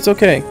mark, but it's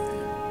okay.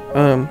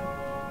 I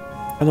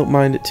don't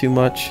mind it too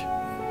much.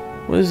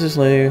 What is this,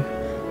 lady?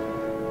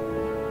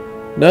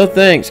 No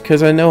thanks,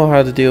 because I know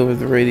how to deal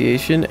with the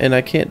radiation, and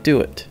I can't do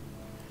it.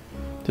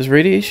 Does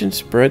radiation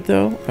spread,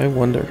 though? I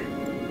wonder.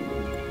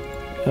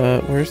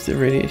 Where's the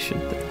radiation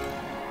thing?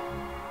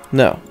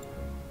 No.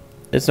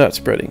 It's not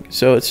spreading.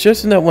 So it's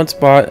just in that one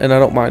spot, and I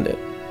don't mind it.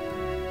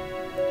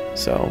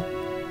 So,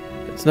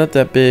 it's not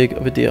that big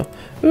of a deal.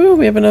 Ooh,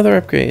 we have another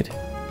upgrade.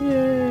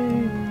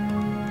 Yay!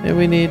 And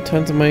we need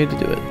tons of money to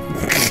do it.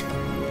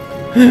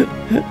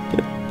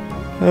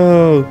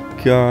 Oh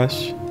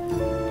gosh.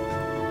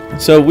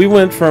 So we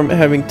went from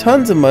having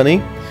tons of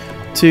money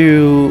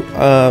to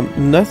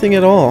nothing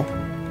at all,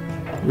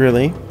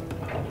 really.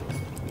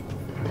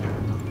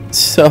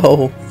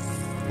 So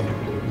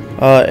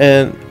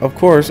And of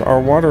course our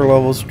water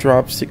levels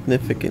drop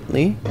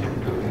significantly,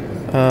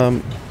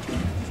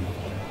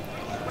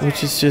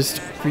 which is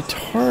just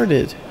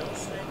retarded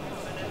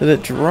that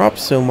it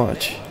drops so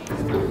much.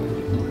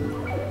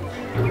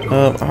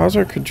 How's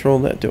our control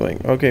net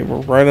doing? Okay,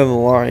 we're right on the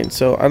line,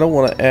 so I don't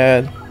want to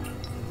add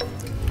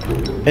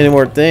any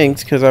more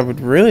things because I would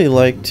really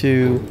like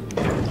to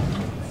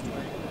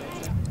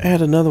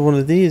add another one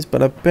of these,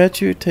 but I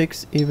bet you it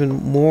takes even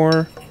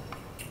more.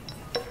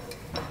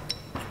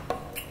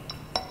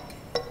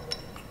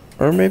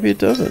 Or maybe it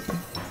doesn't.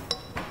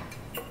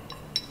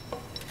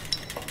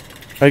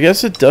 I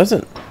guess it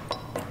doesn't.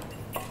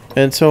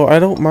 And so I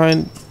don't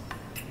mind.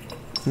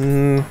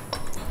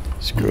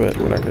 Screw it.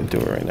 We're not going to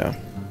do it right now.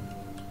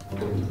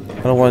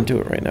 I don't want to do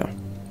it right now.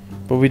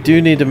 But we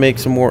do need to make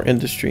some more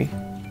industry.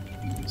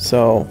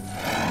 So,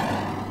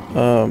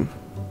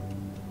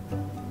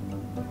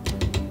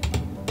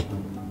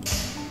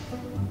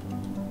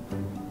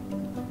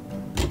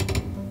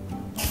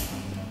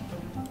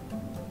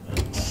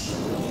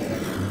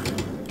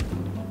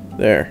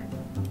 there.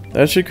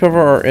 That should cover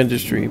our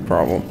industry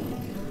problem.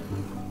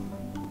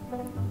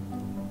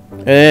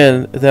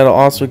 And that'll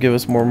also give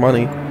us more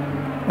money,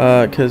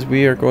 because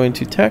we are going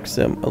to tax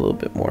them a little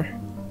bit more.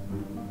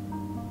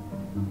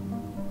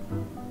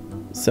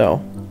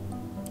 So,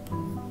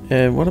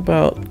 and what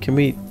about, can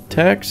we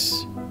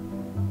tax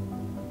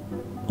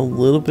a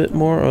little bit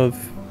more of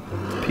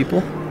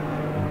people?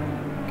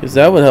 Because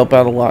that would help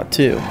out a lot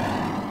too.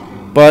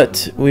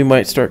 But we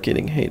might start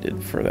getting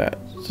hated for that.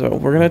 So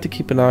we're gonna have to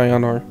keep an eye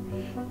on our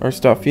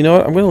stuff. You know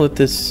what? I'm gonna let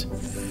this.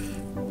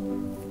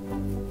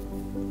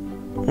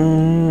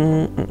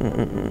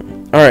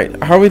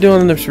 Alright, how are we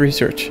doing on this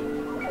research?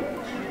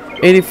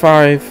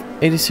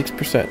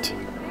 86%.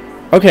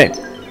 Okay.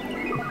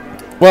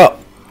 Well,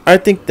 I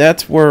think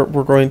that's where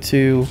we're going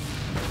to,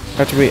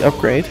 after we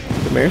upgrade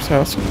the mayor's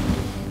house.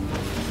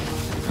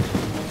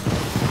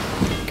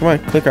 Come on,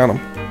 click on them.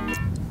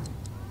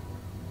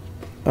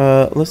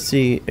 Let's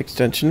see.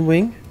 Extension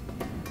wing.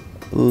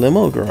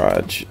 Limo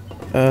garage.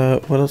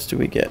 What else do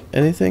we get?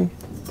 Anything?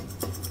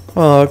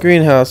 Oh,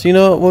 greenhouse. You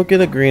know what? We'll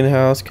get a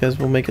greenhouse because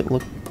we'll make it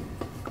look,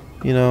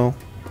 you know,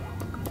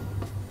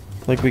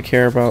 like we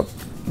care about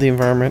the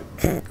environment.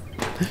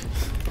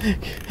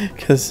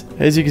 Because,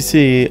 as you can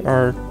see,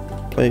 our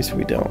place,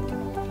 we don't.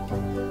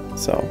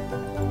 So,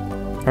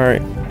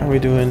 alright. How are we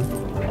doing?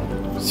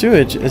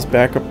 Sewage is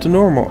back up to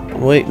normal.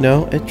 Wait,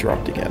 no. It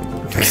dropped again.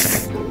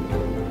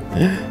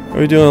 How are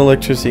we doing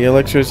electricity?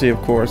 Electricity, of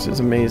course, is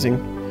amazing.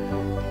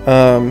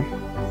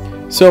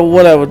 So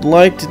what I would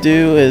like to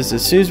do is,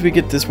 as soon as we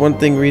get this one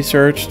thing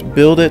researched,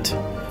 build it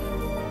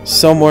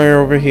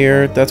somewhere over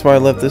here. That's why I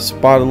left this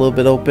spot a little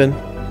bit open.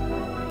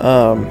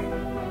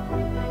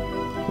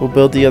 We'll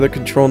build the other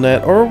control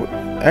net, or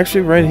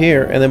actually right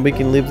here, and then we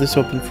can leave this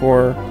open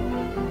for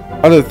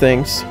other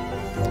things.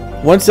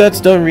 Once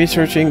that's done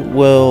researching,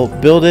 we'll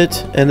build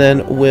it, and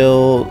then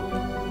we'll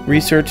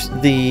research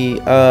the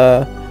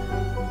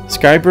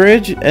sky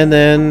bridge, and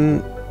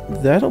then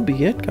that'll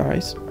be it,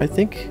 guys. I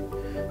think.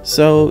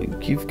 So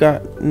you've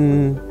got,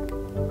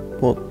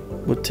 well,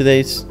 with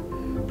today's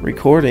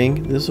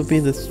recording, this will be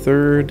the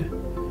 3rd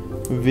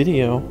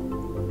video.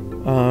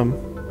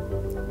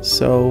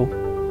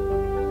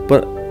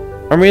 But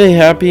I'm really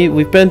happy.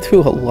 We've been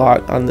through a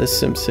lot on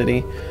this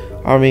SimCity.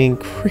 I mean,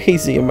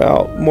 crazy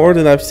amount, more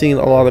than I've seen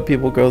a lot of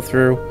people go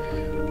through.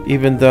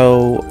 Even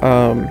though,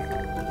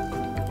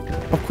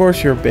 of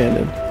course you're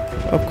abandoned.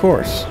 Of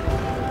course.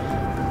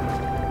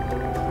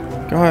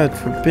 God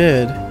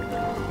forbid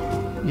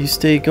you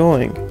stay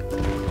going.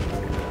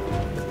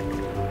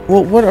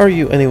 Well, what are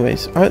you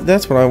anyways?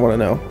 That's what I want to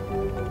know.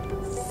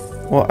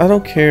 Well, I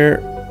don't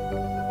care.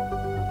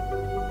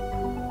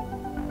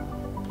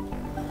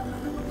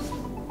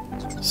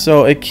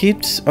 So it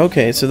keeps...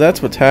 Okay, so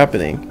that's what's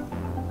happening.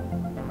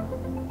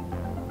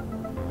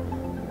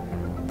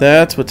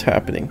 That's what's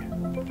happening.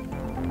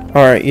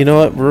 Alright, you know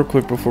what? Real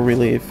quick before we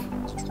leave.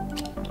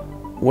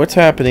 What's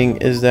happening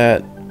is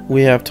that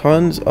we have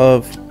tons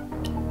of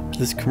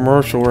this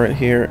commercial right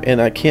here,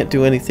 and I can't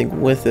do anything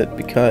with it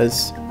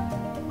because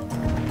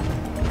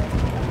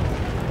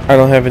I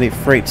don't have any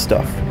freight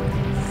stuff.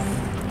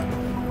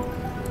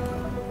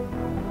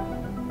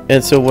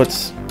 And so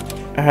what's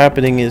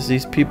happening is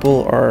these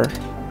people are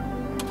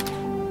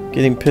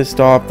getting pissed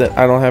off that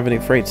I don't have any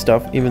freight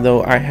stuff, even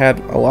though I had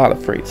a lot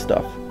of freight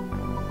stuff.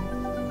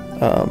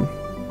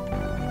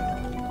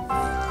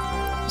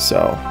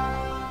 So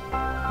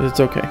it's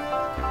okay.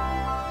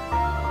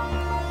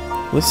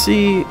 Let's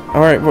see.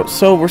 Alright, well,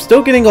 so we're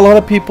still getting a lot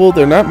of people.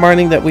 They're not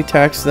minding that we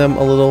tax them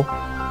a little.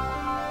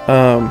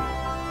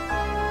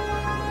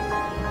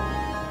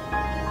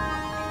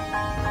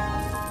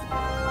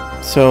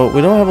 So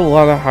we don't have a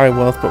lot of high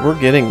wealth, but we're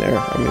getting there.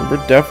 I mean,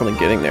 we're definitely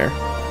getting there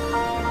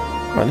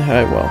on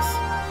high wealth.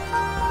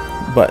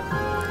 But,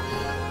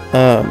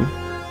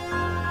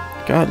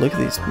 God, look at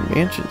these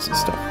mansions and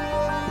stuff.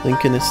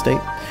 Lincoln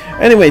Estate.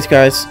 Anyways,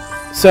 guys,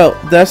 so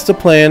that's the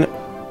plan.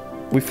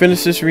 We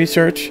finished this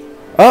research.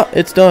 Oh,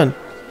 it's done.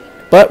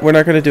 But we're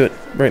not going to do it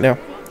right now.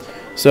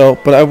 So,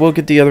 but I will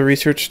get the other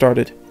research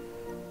started.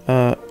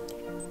 The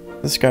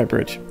Sky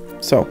Bridge.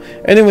 So,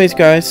 anyways,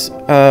 guys,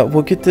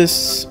 we'll get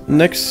this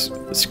next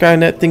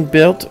Skynet thing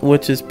built,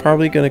 which is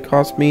probably going to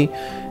cost me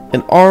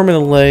an arm and a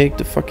leg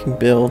to fucking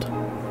build.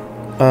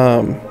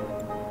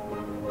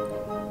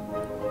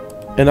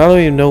 And I don't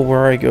even know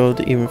where I go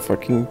to even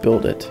fucking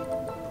build it.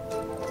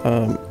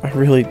 I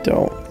really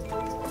don't.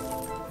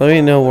 Let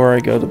me know where I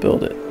go to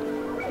build it.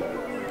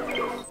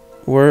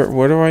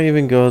 Where do I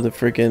even go to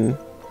freaking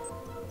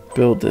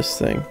build this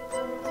thing?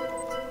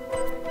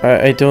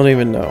 I don't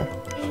even know.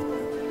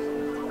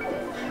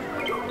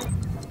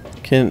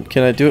 Can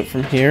I do it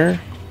from here?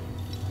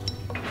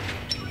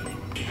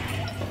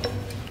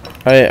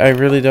 I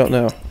really don't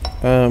know.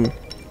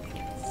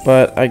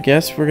 But I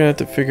guess we're gonna have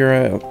to figure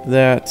out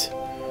that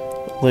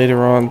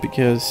later on,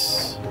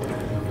 because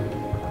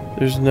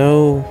there's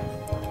no...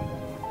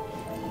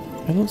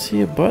 I don't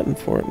see a button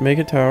for it.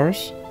 Mega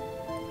Towers.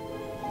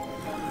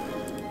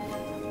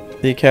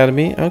 The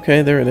Academy.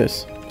 Okay, there it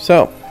is.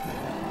 So,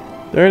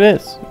 there it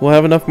is. We'll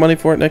have enough money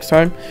for it next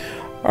time.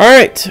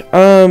 Alright,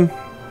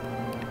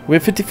 we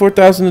have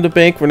 54,000 in the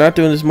bank. We're not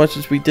doing as much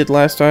as we did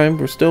last time.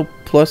 We're still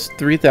plus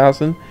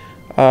 3,000.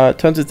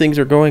 Tons of things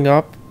are going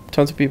up.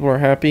 Tons of people are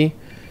happy.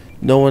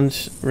 No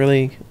one's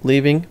really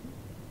leaving.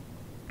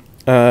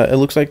 It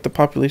looks like the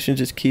population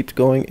just keeps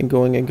going and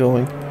going and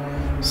going.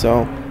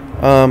 So,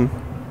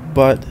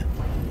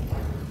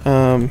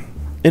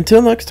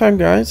 until next time,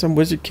 guys, I'm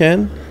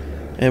WizardKen,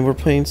 and we're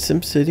playing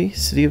SimCity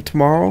City of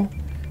Tomorrow.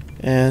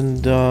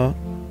 And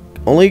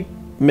only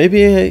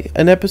maybe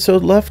an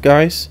episode left,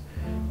 guys.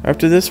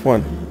 After this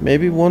one,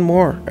 maybe one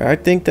more. I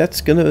think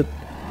that's gonna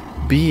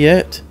be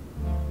it.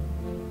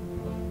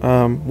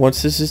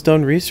 Once this is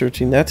done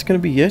researching, that's gonna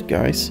be it,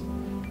 guys.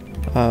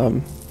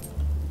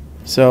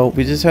 So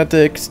we just have to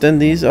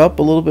extend these up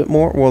a little bit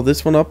more. Well,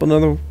 this one up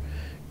another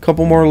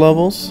couple more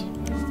levels.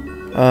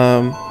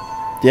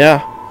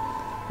 Yeah,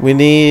 we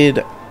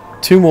need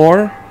 2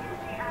 more,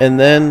 and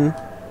then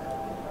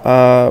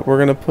we're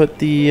gonna put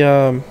the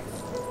of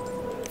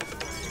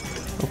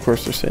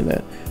course they're saying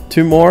that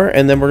 2 more,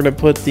 and then we're gonna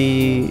put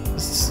the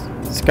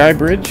Sky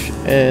Bridge,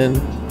 and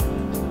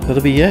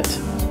that'll be it,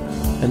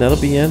 and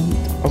that'll be the end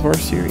of our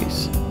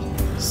series.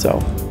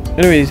 So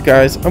anyways,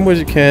 guys, I'm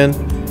WizardKen.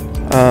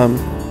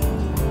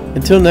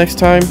 Until next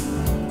time,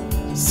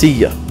 see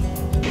ya.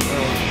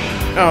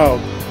 Oh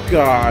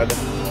God.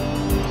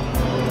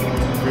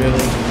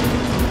 Really?